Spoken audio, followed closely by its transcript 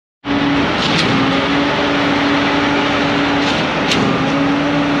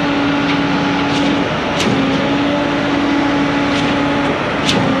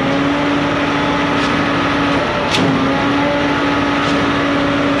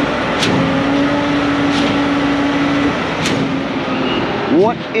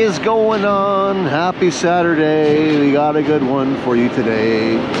What is going on? Happy Saturday. We got a good one for you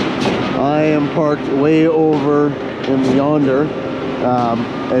today. I am parked way over in yonder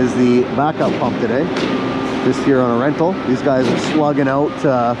as the backup pump today. Just here on a rental. These guys are slugging out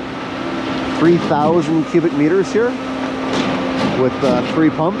 3,000 cubic meters here with 3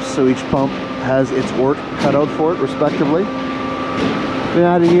 pumps. So each pump has its work cut out for it respectively. Been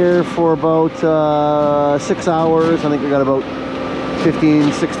out of here for about 6 hours. I think we got about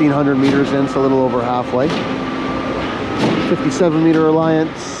 1,600 meters in, so a little over halfway. 57 meter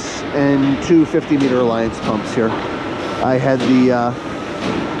Alliance and 2 50-meter Alliance pumps here. I had the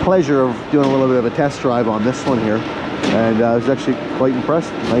pleasure of doing a little bit of a test drive on this one here, and I was actually quite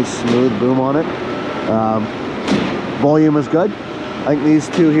impressed. Nice smooth boom on it. Volume is good. I think these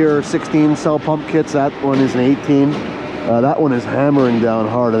two here are 16 cell pump kits. That one is an 18. That one is hammering down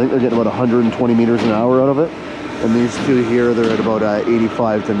hard. I think they're getting about 120 meters an hour out of it. And these two here, they're at about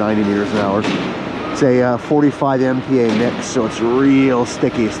 85 to 90 meters an hour. It's a 45 MPa mix, so it's real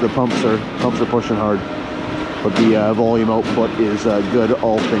sticky. So the pumps are pushing hard, but the volume output is good,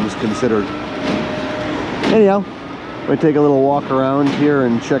 all things considered. Anyhow, I'm gonna take a little walk around here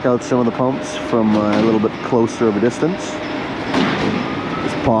and check out some of the pumps from a little bit closer of a distance.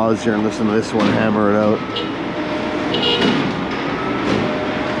 Just pause here and listen to this one hammer it out.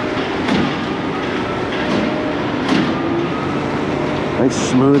 Nice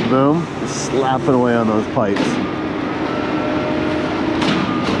smooth boom, just slapping away on those pipes.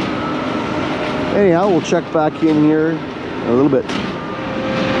 Anyhow, we'll check back in here in a little bit.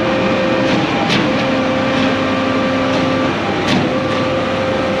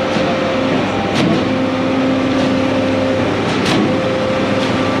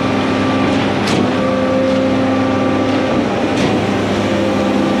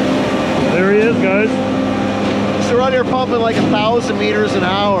 There he is, guys. So we're out here pumping like 1,000 meters an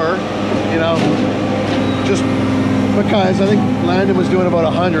hour, you know, just because I think Landon was doing about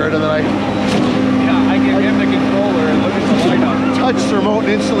 100, and then I give him the controller and look at the lineup. Touched the remote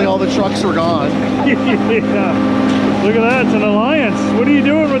and instantly all the trucks were gone. Yeah. Look at that, it's an Alliance. What are you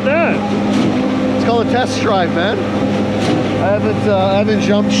doing with that? It's called a test drive, man. I haven't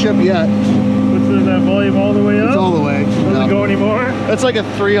jumped ship yet. What's that volume all the way up? It's all the way. Doesn't go anymore? That's like a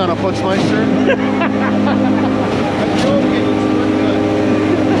 3 on a Putzmeister.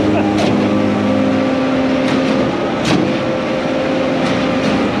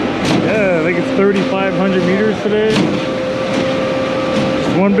 Yeah, I think it's 3,500 meters today.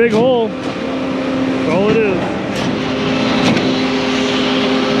 Just one big hole. That's all it is.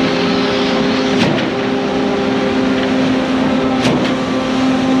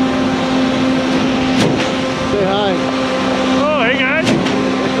 Say hi. Oh, hey guys.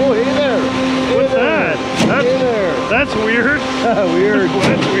 Oh, hey there. What's that? That's weird. Weird.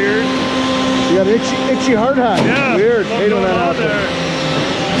 That's weird. You got an itchy hard hat. Yeah. Weird. What's Hate when going that on happens. there?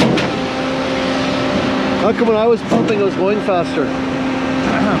 How come when I was pumping it was going faster? I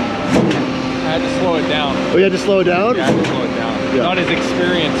had to slow it down. Oh, you had to slow it down? Yeah, I had to slow it down. Yeah. Not as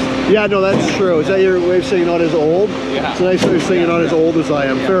experienced. Yeah, no, that's true. Is that your way of saying you're not as old? Yeah. It's a nice way of saying you're not as old as I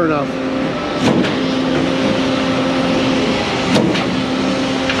am. Yeah. Fair enough.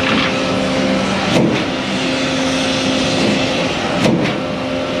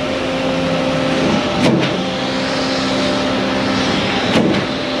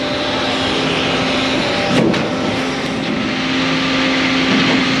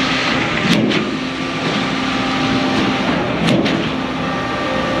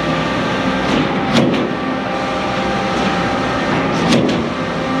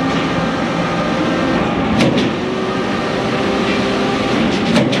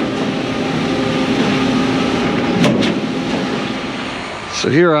 So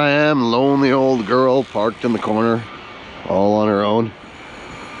here I am, lonely old girl parked in the corner, all on her own.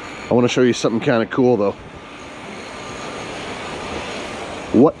 I want to show you something kind of cool though.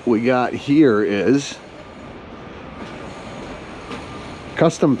 What we got here is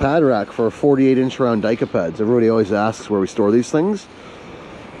custom pad rack for 48-inch round Dyka pads. Everybody always asks where we store these things.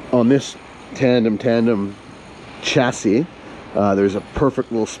 On this tandem chassis, there's a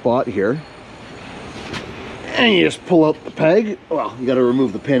perfect little spot here. And you just pull out the peg. Well, you got to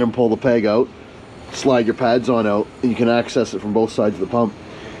remove the pin and pull the peg out. Slide your pads on out, and you can access it from both sides of the pump.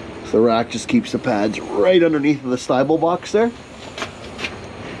 So the rack just keeps the pads right underneath the stable box there.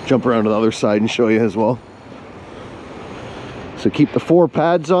 Jump around to the other side and show you as well. So keep the 4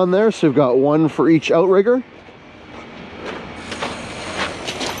 pads on there. So we've got 1 for each outrigger.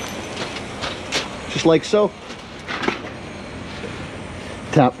 Just like so.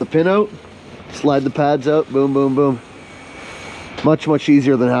 Tap the pin out. Slide the pads out, boom, boom, boom. much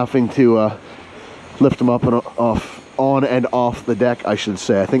easier than having to lift them up and on and off the deck, I should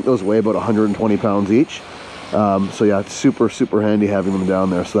say. I think those weigh about 120 pounds each. So yeah, it's super handy having them down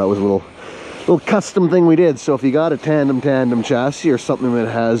there. So that was a little custom thing we did. So if you got a tandem chassis or something that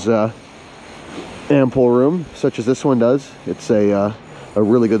has ample room, such as this one does, it's a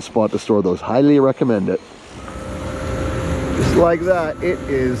really good spot to store those. Highly recommend it. Just like that, it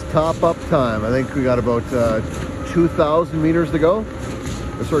is top up time. I think we got about 2,000 meters to go.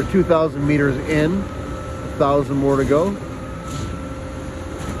 Sorry, 2,000 meters in, 1,000 more to go.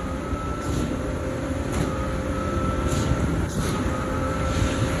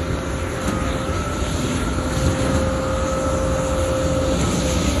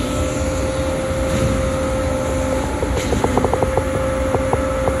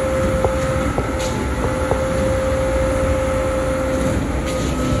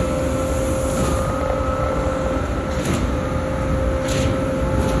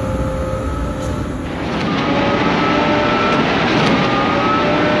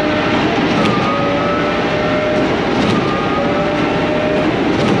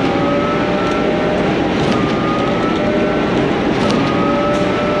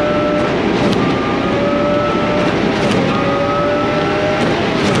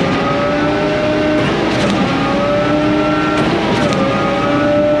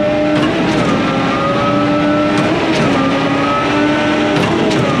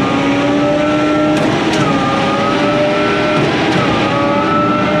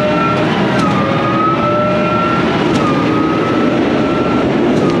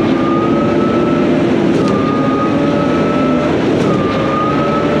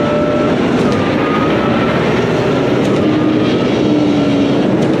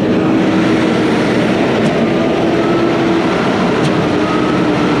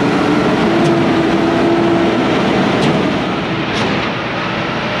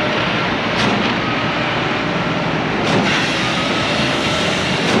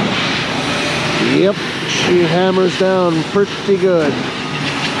 Yep, she hammers down pretty good.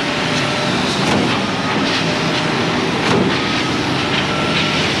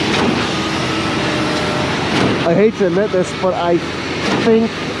 I hate to admit this, but I think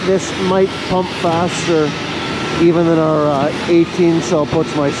this might pump faster even than our 18 cell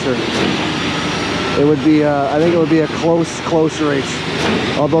Putzmeister. It would be, I think it would be a close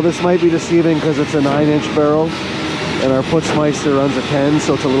race. Although this might be deceiving because it's a 9-inch barrel and our Putzmeister runs a 10,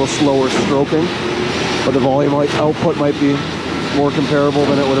 so it's a little slower stroking. But the volume output might be more comparable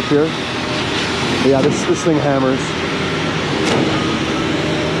than it would appear. But yeah, this thing hammers.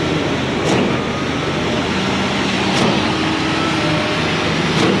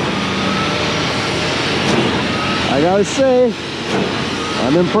 I gotta say,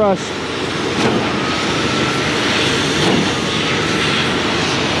 I'm impressed.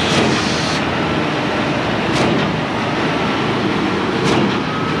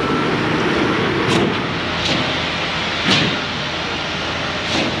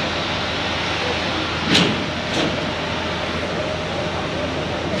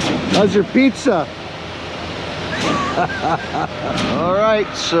 How's your pizza? All right,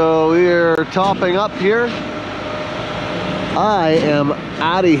 so we're topping up here. I am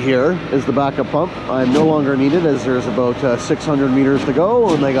out of here as the backup pump. I'm no longer needed as there's about 600 meters to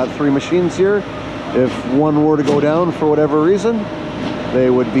go, and they got 3 machines here. If one were to go down for whatever reason, they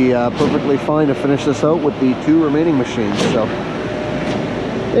would be perfectly fine to finish this out with the 2 remaining machines. So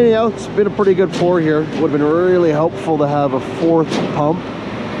anyhow, it's been a pretty good pour here. Would have been really helpful to have a 4th pump,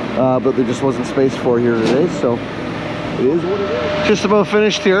 but there just wasn't space for here today, so it is what it is. Just about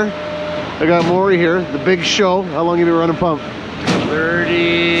finished here. I got Maury here, the big show. How long have you been running pump?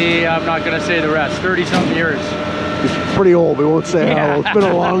 30, I'm not gonna say the rest, 30-something years. It's pretty old, we won't say how old. It's been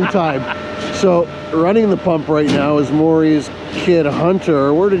a long time. So running the pump right now is Maury's kid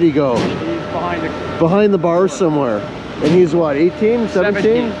Hunter. Where did he go? He's behind the bar somewhere. And he's what, 18,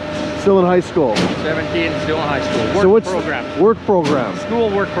 17? Still in high school. 17, still in high school. Work So what's program. Work program. School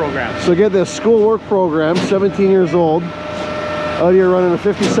work program. So get this, school work program, 17 years old. Out here running a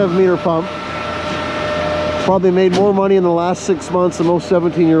 57-meter pump. Probably made more money in the last 6 months than most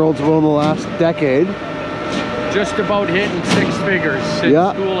 17-year-olds have in the last decade. Just about hitting 6 figures since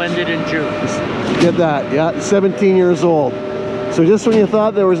school ended in June. Get that, yeah, 17 years old. So just when you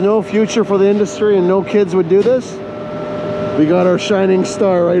thought there was no future for the industry and no kids would do this, we got our shining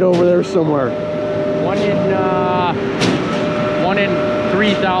star right over there somewhere. One in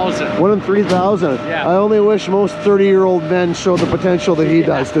 3,000. 1 in 3,000. Yeah. I only wish most 30-year-old men showed the potential that he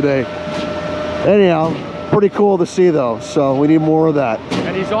does today. Anyhow, pretty cool to see though. So we need more of that.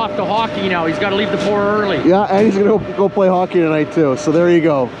 And he's off to hockey now. He's got to leave the pour early. Yeah, and he's gonna go play hockey tonight too. So there you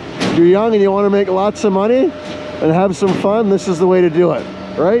go. If you're young and you want to make lots of money and have some fun, this is the way to do it,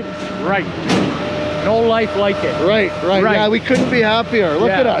 right? Right. No life like it. Right. Yeah, we couldn't be happier.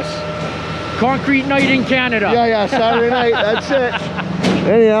 Look at us. Concrete night in Canada. Yeah, Saturday night. That's it.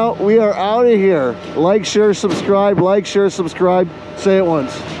 Anyhow, we are out of here. Like, share, subscribe. Like, share, subscribe. Say it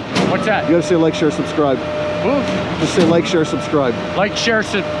once. What's that? You gotta say like, share, subscribe. Ooh. Just say like, share, subscribe. Like, share,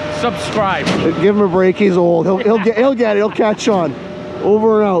 subscribe. Give him a break. He's old. He'll get it. He'll catch on.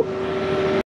 Over and out.